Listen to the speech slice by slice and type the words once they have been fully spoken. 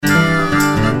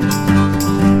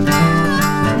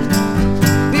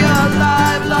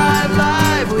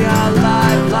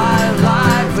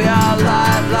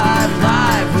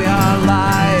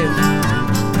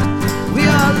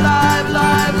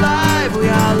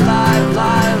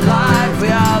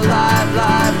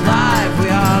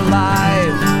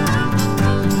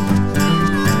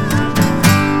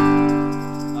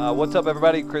What's up,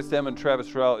 everybody? Chris M. and Travis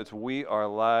Terrell. It's We Are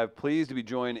Live. Pleased to be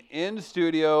joined in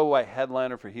studio by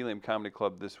headliner for Helium Comedy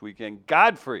Club this weekend,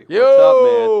 Godfrey. Yo, what's up,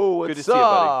 man? what's good to see you,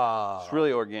 buddy. up? It's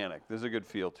really organic. There's a good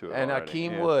feel to it. And already.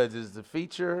 Akeem yeah. Woods is the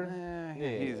feature.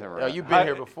 He's Oh, around. you've been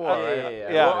here before, right?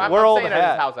 Yeah, Well, we're I'm old staying at his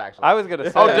hat. house, actually. I was gonna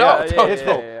say. Oh, that. dope. It's Yeah,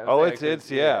 cool. yeah, Oh, I'm it's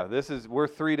saying, yeah. We're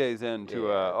 3 days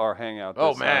into our hangout.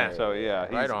 Oh, this man. time. So yeah,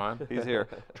 he's, Right on. He's here.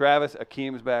 Travis,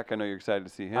 Akeem's back. I know you're excited to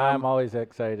see him. I'm always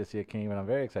excited to see Akeem, and I'm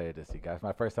very excited to see guys.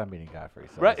 My first time meeting Godfrey.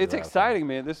 So Right, this it's is a lot of fun. exciting,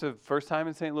 man. This is the first time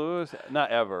in St. Louis, not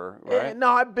ever, right? No,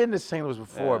 I've been to St. Louis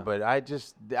before, Yeah. but I a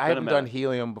haven't done minute.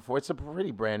 Helium before. It's a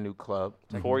pretty brand new club.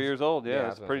 It's 4 years old. Yeah, Yeah,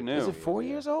 it's I was pretty gonna new. Is it 4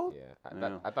 years old? Yeah,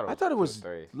 Yeah. I I thought it was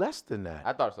 3. less than that.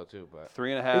 I thought so too, but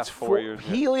 3.5, It's 4 years.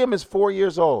 Helium is 4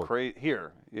 years old.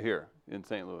 You're here in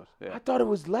St. Louis. Yeah. I thought it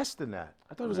was less than that.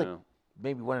 I thought it was like No.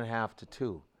 maybe 1.5 to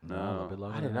 2. No, a little bit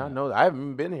longer I did than not that. know that. I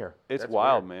haven't been here. It's That's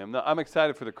wild, weird. man. No, I'm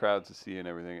excited for the crowds to see you and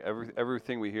everything.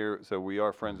 Everything we hear. So we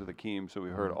are friends with Akeem, so we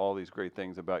heard all these great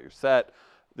things about your set.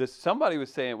 Somebody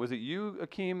was saying, was it you,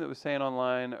 Akeem, that was saying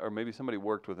online, or maybe somebody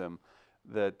worked with him,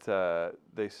 that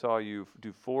they saw you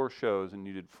do 4 shows and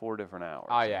you did 4 different hours.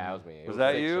 oh yeah, that was me. It Was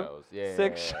that 6 you? Shows. Yeah,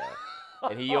 6 yeah.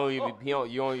 And he only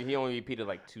repeated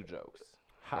like 2 jokes.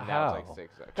 And that was How? like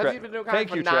 6. Because he's been doing Thank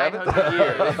comedy you, for Travis. 900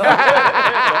 years.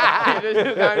 He's been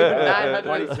doing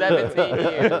comedy for 917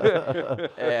 years.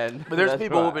 And But there's that's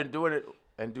people why. who've been doing it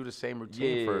and do the same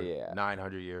routine for Yeah.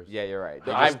 900 years. Yeah, you're right.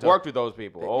 They I've just worked with those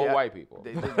people, old yeah, white people.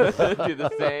 they- do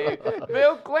the same.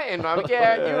 Bill Clinton. I'm like,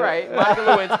 yeah, you're right. Monica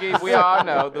Lewinsky. We all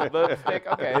know the lipstick.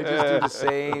 Okay. They just do the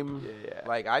same. Yeah.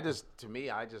 Like I just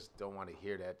don't want to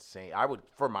hear that same. I would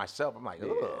for myself. I'm like,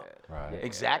 ugh. Right.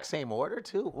 Exact same order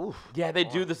too. Oof. Yeah, they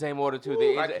do the same order too.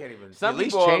 Ooh, I can't even- Some at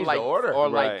least people change are like, the order. or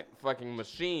Right. like fucking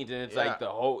machines, and it's Yeah. like the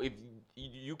whole. If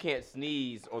you can't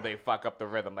sneeze, or they fuck up the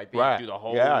rhythm. Like they Right. do the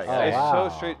whole. Yeah, set, It's wow.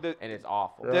 so straight. and it's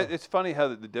awful. It's funny how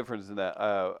the difference in that.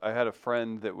 I had a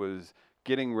friend that was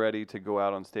getting ready to go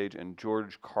out on stage, and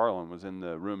George Carlin was in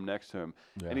the room next to him,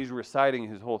 and he's reciting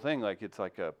his whole thing like it's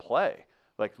like a play.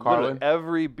 Like literally Carlin?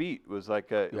 every beat was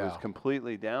like it was Yeah.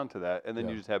 completely down to that, and then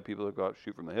Yeah. you just have people who go out,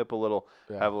 shoot from the hip a little,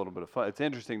 Yeah. have a little bit of fun. It's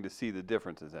interesting to see the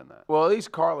differences in that. Well, at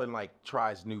least Carlin like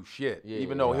tries new shit. Yeah,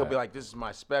 Even though he'll right. be like, "This is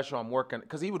my special. I'm working,"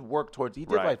 because he would work towards. He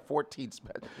did Right. like 14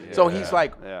 specials. So he's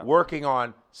like Yeah. working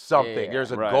on something. Yeah.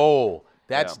 There's a Right. goal.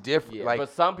 That's Yeah. different. Yeah, like but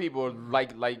some people,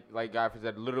 like Godfrey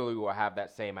said, literally will have that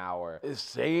same hour the for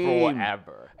same.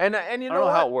 whatever. And you I know, don't know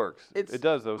what? how it works. It's, It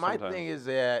does though. My sometimes. thing is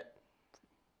that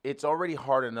it's already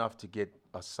hard enough to get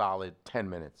a solid 10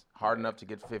 minutes. Hard enough to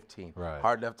get 15. Right.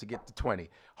 Hard enough to get to 20.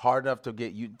 Hard enough to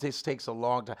get you. This takes a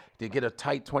long time to get a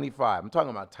tight 25. I'm talking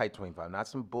about tight 25, not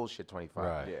some bullshit 25.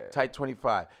 Right. Yeah. Tight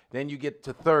 25. Then you get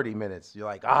to 30 minutes. You're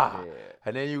like, ah. Yeah.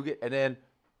 And then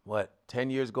what? 10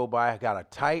 years go by. I got a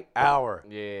tight hour.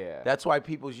 Yeah. That's why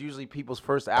people's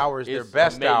first hour is their It's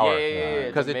best ama- hour. yeah, yeah, yeah, it's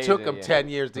Because it took amazing, them yeah. 10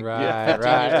 years to Right, get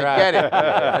 15 years to right. get it.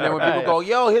 And then when people go,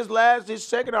 yo, his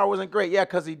second hour wasn't great. Yeah,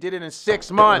 because he did it in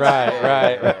 6 months.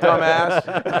 Right. Dumbass.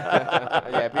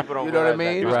 Yeah, people don't. You know what I realize that.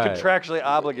 mean? He was Right. contractually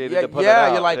obligated Yeah, to put it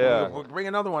out. you're like, yeah. we'll bring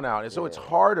another one out. And so it's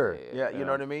harder. Yeah, you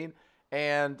know what I mean?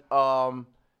 And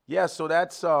so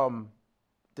that's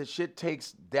the shit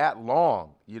takes that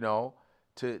long, you know,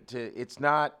 to it's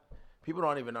not. People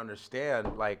don't even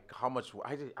understand like how much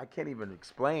I can't even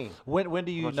explain. When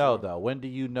do you know, though? When do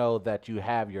you know that you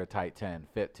have your tight 10,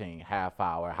 15, half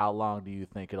hour? How long do you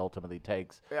think it ultimately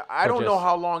takes? I for don't know just-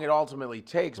 how long it ultimately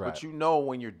takes, Right. but you know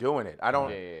when you're doing it. I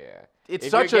don't. Yeah. It's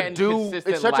If such you're a getting due.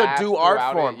 consistent It's such a laughs due art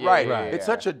throughout form, it, yeah, right? yeah, It's yeah.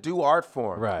 such a due art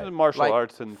form, Right. This is martial Like,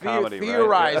 arts and comedy, right?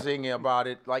 theorizing about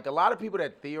it, like a lot of people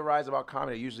that theorize about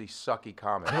comedy are usually sucky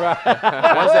comics. Right.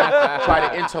 The ones that try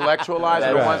to intellectualize are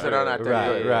the Right. ones that are not that Right,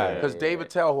 good. right. Because David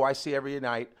Tell, who I see every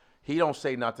night, he don't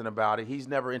say nothing about it. He's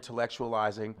never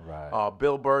intellectualizing. Right.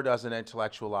 Bill Burr doesn't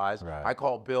intellectualize. Right. I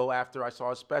called Bill after I saw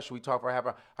his special. We talked for half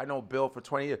hour. I know Bill for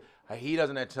 20 years. He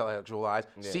doesn't intellectualize.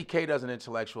 CK doesn't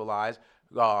intellectualize.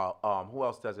 Who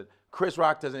else does it? Chris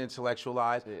Rock doesn't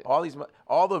intellectualize. All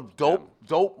the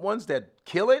dope ones that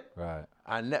kill it. Right.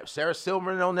 Sarah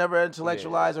Silverman will never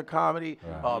intellectualize her comedy.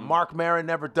 Mark Maron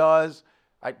never does.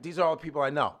 These are all the people I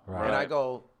know. Right. And I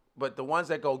go, but the ones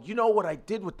that go, you know what I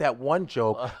did with that one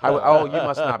joke? Oh, you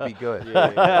must not be good. If you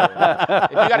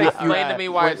gotta explain to me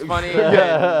why it's funny,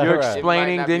 You're Right.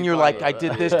 explaining, not then be you're funny. like, I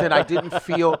did this, then I didn't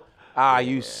feel.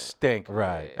 You stink.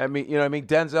 Right. I mean, you know what I mean?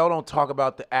 Denzel don't talk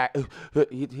about the act.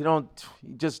 He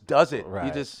just does it. He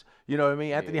Right. just, you know what I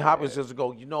mean? Anthony Hopkins just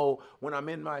go, you know, when I'm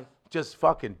in my, just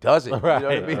fucking does it. You know what I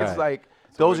Right, mean? It's right. like,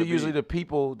 those are usually the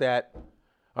people that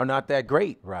are not that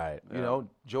great. Right. You know,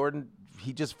 Jordan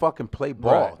he just fucking played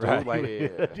ball, dude. right. Like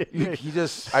Yeah.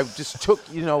 I just took, fuck.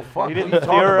 He what didn't are you talking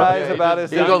theorize Yeah, about he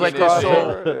his just- He goes like this.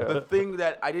 crossover. So the thing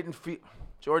that I didn't feel,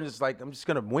 Jordan's like, I'm just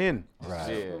gonna win.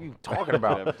 Right. Yeah. What are you talking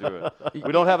about? Have to do it.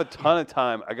 We don't have a ton of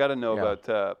time. I got to know Yeah.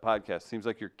 about podcasts. Seems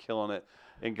like you're killing it.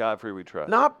 In Godfrey we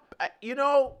trust.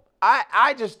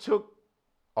 I just took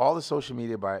all the social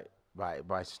media by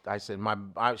I said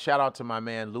I shout out to my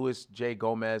man Louis J.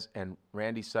 Gomez and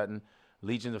Randy Sutton,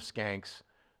 Legion of Skanks.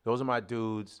 Those are my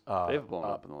dudes. They've blown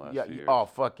up in the last few years. Oh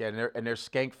fuck yeah! And their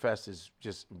Skank Fest is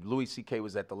just Louis C.K.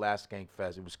 was at the last Skank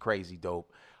Fest. It was crazy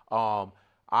dope.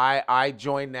 I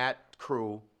joined that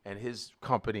crew and his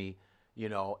company,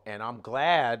 and I'm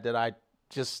glad that I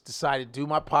just decided to do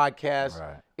my podcast,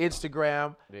 Right.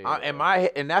 Instagram, Yeah.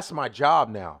 and that's my job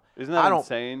now. Isn't that I don't-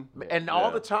 insane? And all Yeah.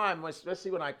 the time,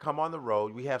 especially when I come on the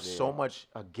road, we have so much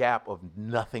a gap of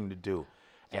nothing to do,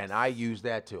 and I use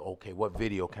that to what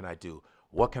video can I do?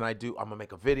 What can I do? I'm gonna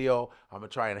make a video. I'm gonna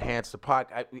try and enhance the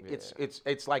podcast.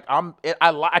 It's like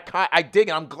I dig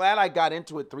it. I'm glad I got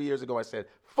into it 3 years ago. I said,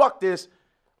 fuck this.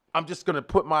 I'm just gonna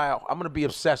I'm gonna be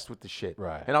obsessed with the shit.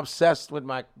 Right. And I'm obsessed with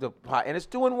and it's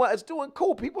doing well. It's doing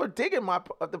cool. People are digging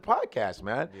the podcast,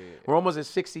 man. We're almost at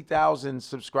 60,000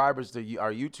 subscribers to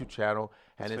our YouTube channel,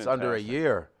 and it's under a fantastic.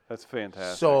 year. That's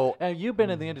fantastic. So And you've been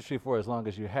in the industry for as long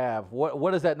as you have.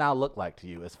 What does that now look like to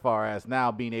you as far as now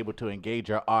being able to engage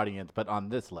your audience, but on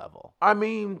this level? I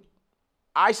mean,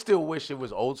 I still wish it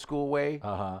was old school way.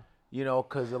 Uh-huh.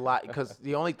 Because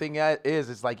the only thing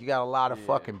is like you got a lot of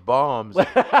fucking bums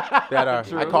that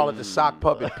are, I call it the sock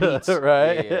puppet Pete's.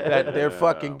 Right? Yeah. That they're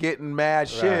fucking getting mad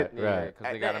shit. Right.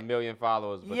 Because they got a million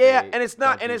followers. But Yeah, they and it's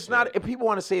not, don't and do it's not. shit. If people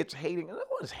want to say it's hating, no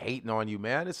one's hating on you,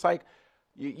 man. It's like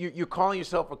you're calling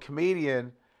yourself a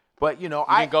comedian, but You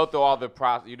I didn't go through all the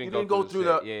process. You you didn't didn't go through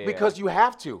the shit. Yeah, because you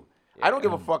have to. I don't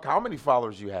give a Mm. fuck how many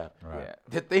followers you have. Yeah.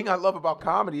 The thing I love about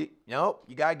comedy,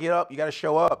 you gotta get up, you gotta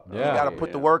show up, you Yeah. gotta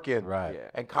put the work in. Right. Yeah.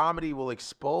 And comedy will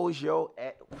expose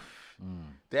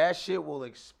that shit will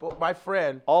expose. My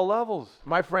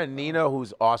friend Nina,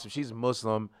 who's awesome, she's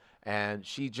Muslim, and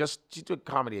she did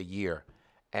comedy a year,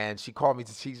 and she called me.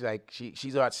 She's like,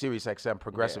 she's on Sirius XM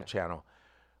Progressive Channel,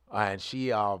 and she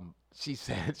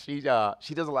said she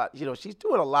does a lot. She's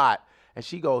doing a lot. And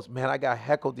she goes, man, I got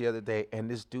heckled the other day, and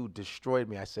this dude destroyed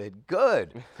me. I said,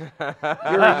 good. You're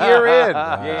a year in.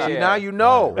 Yeah. See, now you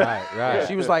know. Right.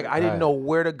 She was like, I didn't know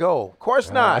where to go. Of course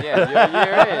not. Yeah, you're a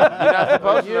year in. You're not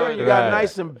supposed to know. You got Right.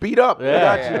 nice and beat up. Yeah,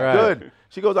 I got you. right. Good.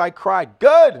 She goes, I cried.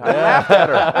 Good. I laughed at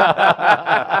her.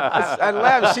 I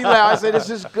laughed. She laughed. I said, this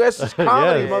is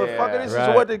comedy, Yeah. motherfucker. This Right.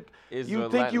 is what It's you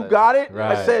think you relentless. got it?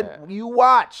 Right. I said, you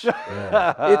watch.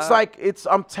 It's like,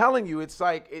 I'm telling you, it's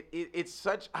like, it's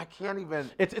such, I can't even.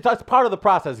 It's part of the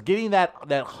process. Getting that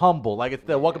humble, like it's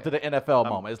the welcome to the NFL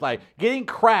moment. It's like getting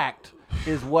cracked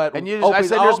is what. And I opens-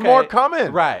 said, there's okay. more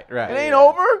coming. Right. It ain't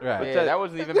over. Right. Yeah, that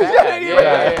wasn't even It bad. ain't even-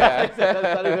 Yeah. That's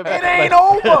not even It bad. ain't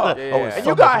over. Yeah. Oh, it's And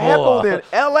so you got much heckled more. in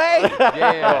L.A.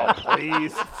 Yeah.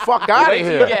 Please. Fuck out of Wait till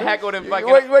here. you get heckled in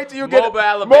fucking Wait till you get Mobile,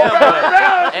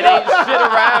 Alabama. And ain't shit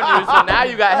around you, so now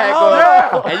you got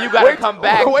heckled, and you got to come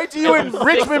back. Wait till you in and do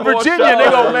Richmond, 6 more Virginia, and they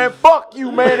go, shows. man, fuck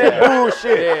you, man, that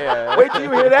bullshit. Yeah. Wait till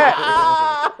you hear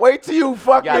that. Wait till you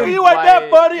fucking. Gotta be You like that,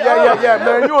 quiet. buddy? Yeah,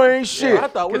 man, you ain't shit. I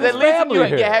thought we Because was at least if family you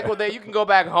here. get heckled there, you can go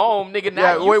back home, nigga.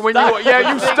 Now Yeah, when you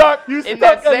you stuck in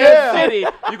that same yeah. city.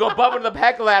 You gonna bump into the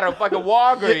heckle at a fucking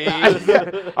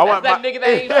Walgreens. I want That's that my- nigga that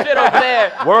ain't shit over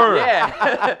there. Word.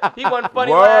 Yeah. He wasn't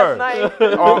funny Word. last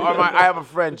night. I have a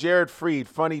friend, Jared Freed,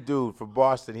 funny dude from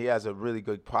Boston. He has a really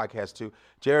good podcast too.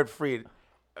 Jared Freed,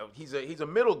 he's a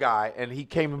middle guy, and he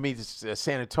came to me to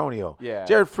San Antonio. Yeah.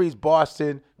 Jared Freed's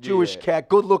Boston, Jewish Yeah. cat,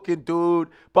 good looking dude,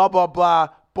 blah blah blah,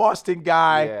 Boston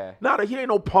guy. Yeah. He ain't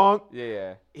no punk.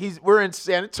 Yeah. We're in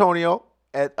San Antonio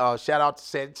at shout out to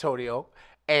San Antonio,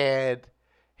 and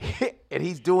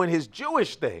he's doing his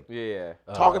Jewish thing, Yeah.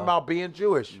 talking about being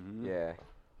Jewish. Yeah.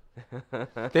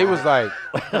 They was like,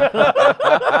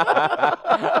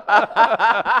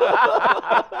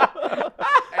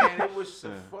 and it was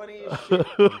the funniest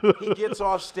shit. He gets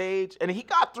off stage, and he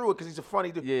got through it because he's a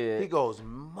funny dude. Yeah. He goes,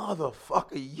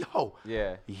 motherfucker,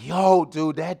 Yeah. yo,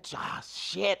 dude, that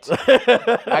shit.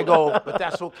 I go, but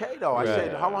that's okay though. I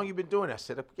said, how long you been doing that? I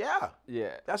said, yeah,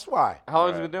 Yeah. that's why. How long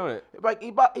has he been doing it? Like he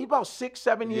about 6,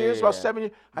 7 years, about Yeah. 7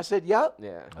 years. I said, yep.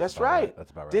 Yeah. That's about right. right.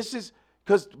 That's about right. This is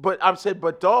but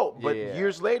Yeah.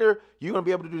 years later, you're gonna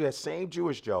be able to do that same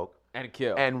Jewish joke And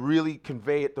kill. and really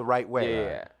convey it the right way.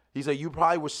 Yeah. He said you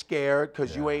probably were scared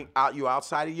because you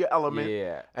outside of your element,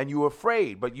 Yeah. and you were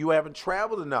afraid, but you haven't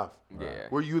traveled enough. Yeah.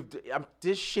 Where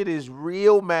this shit is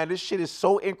real, man. This shit is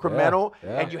so incremental,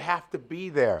 Yeah. and you have to be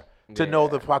there. to know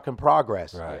Yeah. the fucking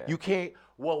progress. Right. You can't.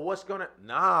 Well, what's gonna?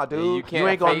 Nah, dude. Yeah, you can't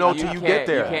ain't gonna fake- know till you get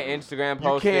there. You can't Instagram You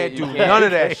post can't it. do none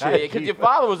of that shit. Because your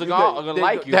followers are gonna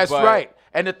like you. That's but- right.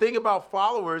 And the thing about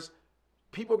followers,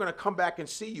 people are gonna come back and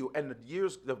see you, and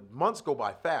the months go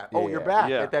by fast. Oh, you're Yeah. back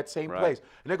Yeah. at that same Right. place,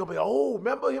 and they're gonna be, oh,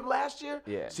 remember him last year?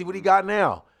 Yeah. See what he got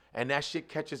now. And that shit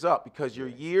catches up because your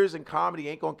years in comedy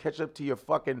ain't gonna catch up to your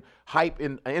fucking hype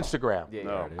in Instagram. Yeah.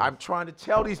 No. I'm trying to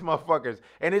tell these motherfuckers,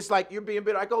 and it's like you're being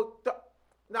bitter. I go,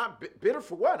 not bitter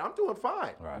for what? I'm doing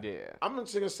fine. Right. Yeah. I'm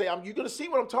just gonna say, you're gonna see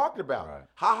what I'm talking about. Right.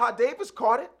 Ha Davis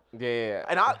caught it. Yeah.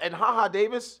 And Ha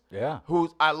Davis, Yeah.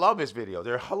 who's I love his videos.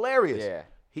 They're hilarious. Yeah.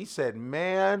 He said,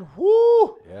 "Man,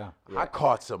 whoo, Yeah. I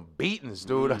caught some beatings,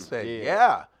 dude." I said, yeah.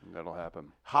 "Yeah, That'll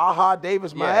happen. Ha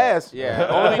Davis, my Yeah. ass."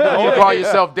 Yeah. You call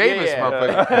yourself Davis, Yeah.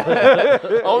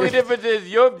 motherfucker. Only difference is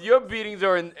your beatings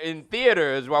are in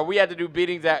theaters, while we had to do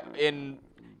beatings in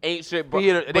ain't shit. But,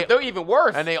 Theater- but they- they're even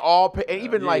worse. And they all pay, and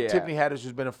even like Yeah. Tiffany Haddish,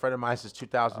 who's been a friend of mine since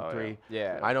 2003. Oh,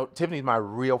 yeah. I know Tiffany's my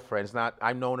real friend. It's not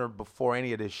I've known her before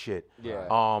any of this shit. Yeah.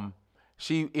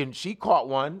 She caught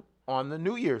one on the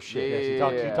New Year's shit. Yeah,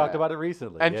 she Yeah. talked about it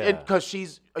recently. And yeah. because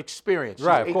she's experienced. She's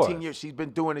Right, of 18 course. years. She's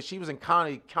been doing it. She was in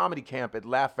comedy camp at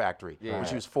Laugh Factory when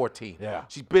she was 14. Yeah.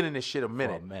 She's been in this shit a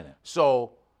minute. minute.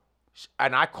 So,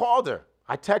 and I called her.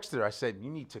 I texted her. I said, "You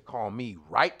need to call me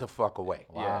right the fuck away."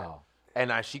 Wow.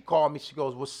 And she called me. She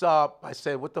goes, "What's up?" I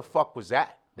said, "What the fuck was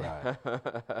that? Right.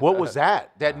 What was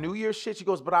that? That New Year's shit?" She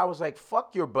goes, "But I was like,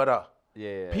 fuck your butter.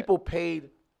 Yeah. People paid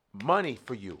money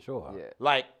for you. Sure. Yeah.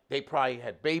 Like they probably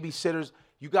had babysitters.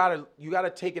 You gotta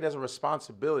take it as a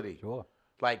responsibility. Sure.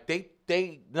 Like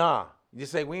nah. You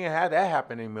say we ain't had that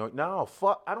happen anymore. No,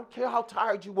 fuck. I don't care how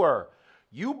tired you were.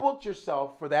 You booked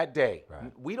yourself for that day.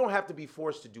 Right. We don't have to be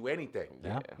forced to do anything.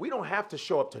 Yeah. We don't have to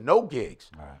show up to no gigs.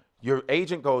 Right. Your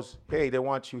agent goes, "Hey, they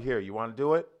want you here. You want to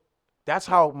do it?" That's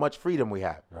how much freedom we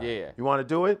have. Yeah. You want to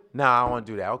do it? Nah, I don't want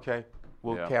to do that. Okay.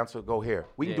 We'll Yeah. cancel. Go here.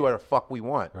 We can do Yeah. whatever the fuck we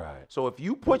want. Right. So if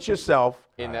you put yourself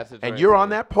In that situation. and you're on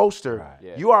that poster, Right.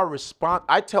 Yeah. you are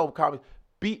I tell comics,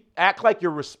 act like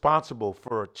you're responsible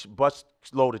for a bus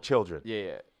load of children,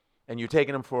 Yeah. and you're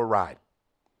taking them for a ride.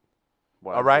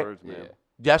 Wise All right? words, man. Yeah.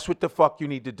 That's what the fuck you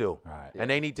need to do. Right. And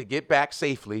they need to get back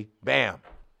safely. Bam.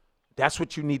 That's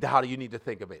what you need. How do you need to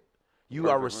think of it? You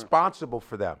are responsible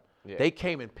for them. Yeah. They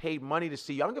came and paid money to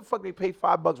see you. I don't give a fuck. They paid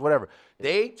 $5, whatever.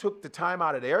 They took the time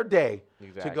out of their day to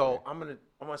Exactly. go. I'm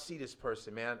gonna see this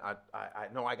person, man. I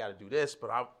know I got to do this,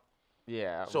 but I.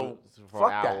 Yeah. So, for fuck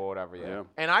an hour that. or whatever. Yeah. Yeah.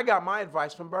 And I got my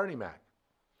advice from Bernie Mac.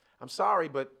 I'm sorry,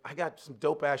 but I got some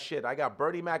dope ass shit. I got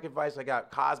Bernie Mac advice. I got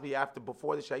Cosby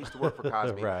before this. I used to work for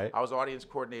Cosby. Right. I was audience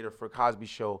coordinator for Cosby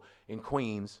Show in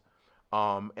Queens.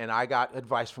 And I got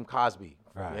advice from Cosby.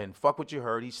 Right. And fuck what you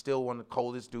heard. He's still one of the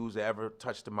coldest dudes that ever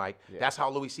touched the mic. That's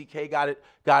how Louis C.K. got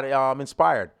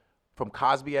inspired from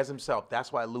Cosby as himself.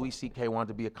 That's why Louis C.K. wanted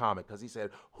to be a comic, because he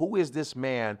said, "Who is this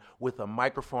man with a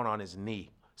microphone on his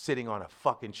knee, sitting on a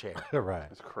fucking chair, Right.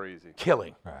 It's crazy.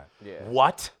 killing?" Right. Yeah.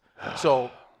 What?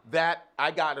 So that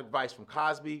I got advice from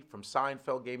Cosby, from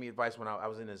Seinfeld gave me advice when I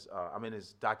was in his I'm in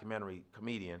his documentary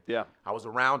Comedian. Yeah. I was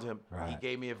around him. He Right.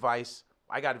 gave me advice.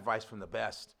 I got advice from the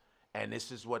best. And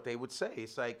this is what they would say.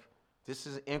 It's like, this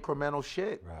is incremental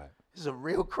shit. Right. This is a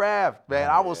real craft, man.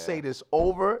 I will say this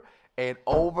over and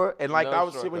over. And like No I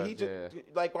was saying, when shortcuts,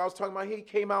 like when I was talking about, he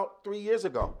came out 3 years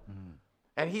ago. Mm-hmm.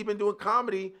 And he'd been doing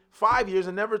comedy 5 years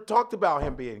and never talked about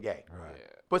him being gay. Right.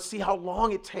 But see how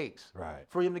long it takes Right.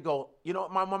 for him to go, you know,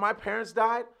 when my parents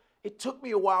died, it took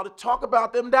me a while to talk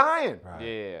about them dying. Right.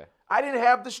 Yeah. I didn't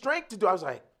have the strength to do it. I was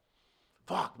like,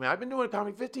 fuck, man, I've been doing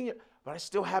comedy 15 years, but I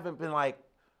still haven't been like,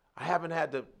 I haven't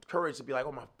had the courage to be like,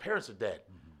 oh, my parents are dead.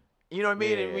 You know what I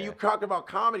mean? And when Yeah. you talk about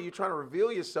comedy, you're trying to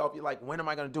reveal yourself. You're like, when am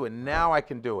I going to do it? Now I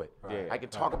can do it. Right. I can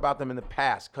talk about them in the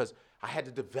past because I had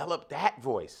to develop that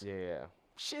voice. Yeah.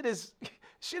 Shit is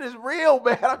real,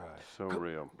 man. So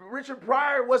real. Richard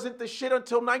Pryor wasn't the shit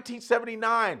until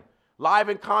 1979, live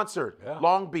in concert, Yeah.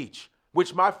 Long Beach,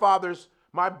 which one of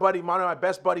my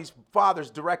best buddies' fathers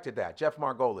directed that, Jeff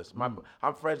Margolis.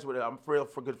 I'm real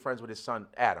good friends with his son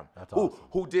Adam, That's awesome.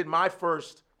 who did my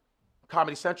first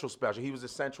Comedy Central special. He was the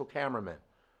central cameraman.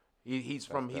 He's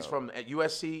from at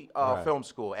USC Right. Film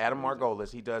School. Adam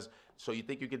Margolis. He does So You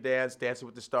Think You Can Dance, Dancing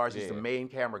with the Stars. He's the Yeah. main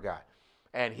camera guy.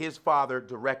 And his father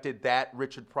directed that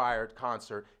Richard Pryor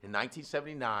concert in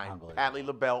 1979. Unbelievable. Patti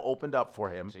LaBelle opened up for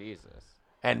him. Jesus.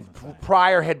 And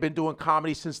Pryor had been doing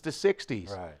comedy since the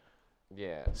 60s. Right.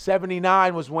 Yeah.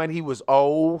 79 was when he was,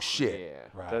 oh shit.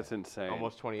 Yeah. Right. That's insane.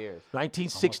 Almost 20 years.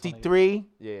 1963,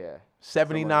 Yeah.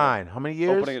 79. How many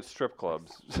years? Opening at strip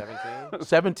clubs. 17.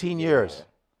 17 years.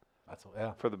 That's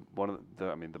yeah. for the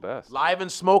the best. Live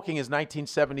and Smoking is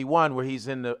 1971, where he's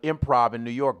in the Improv in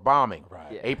New York bombing.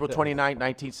 Right. Yeah. April 29,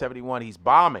 1971, he's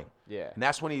bombing. Yeah. And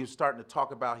that's when he was starting to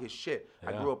talk about his shit.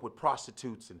 I Yeah. grew up with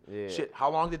prostitutes and Yeah. shit. How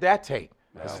long did that take?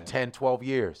 This is 10, 12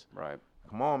 years. Right.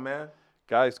 Come on, man.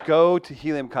 Guys, go to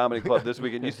Helium Comedy Club this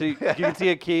weekend. You can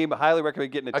see Akeem. Highly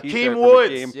recommend getting a Akeem T-shirt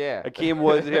Woods. from Akeem. Yeah. Akeem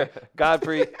Woods here.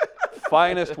 Godfrey,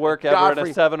 finest work ever in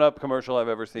Godfrey. a 7-Up commercial I've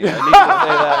ever seen. I need to say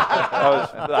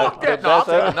that. I'll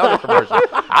take another commercial.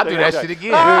 I'll do that shit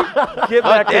again. Get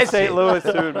back to that St. shit. Louis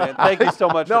soon, man. Thank you so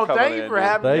much No, for coming thank you in, for dude.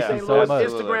 having me. Thank you St. so Louis, much.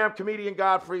 Instagram, comedian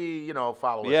Godfrey,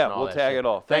 follow us. Yeah, and all we'll that tag shit. it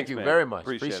all. Thank Thanks, you man. very much.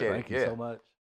 Appreciate it. Appreciate it. Thank you Yeah. so much.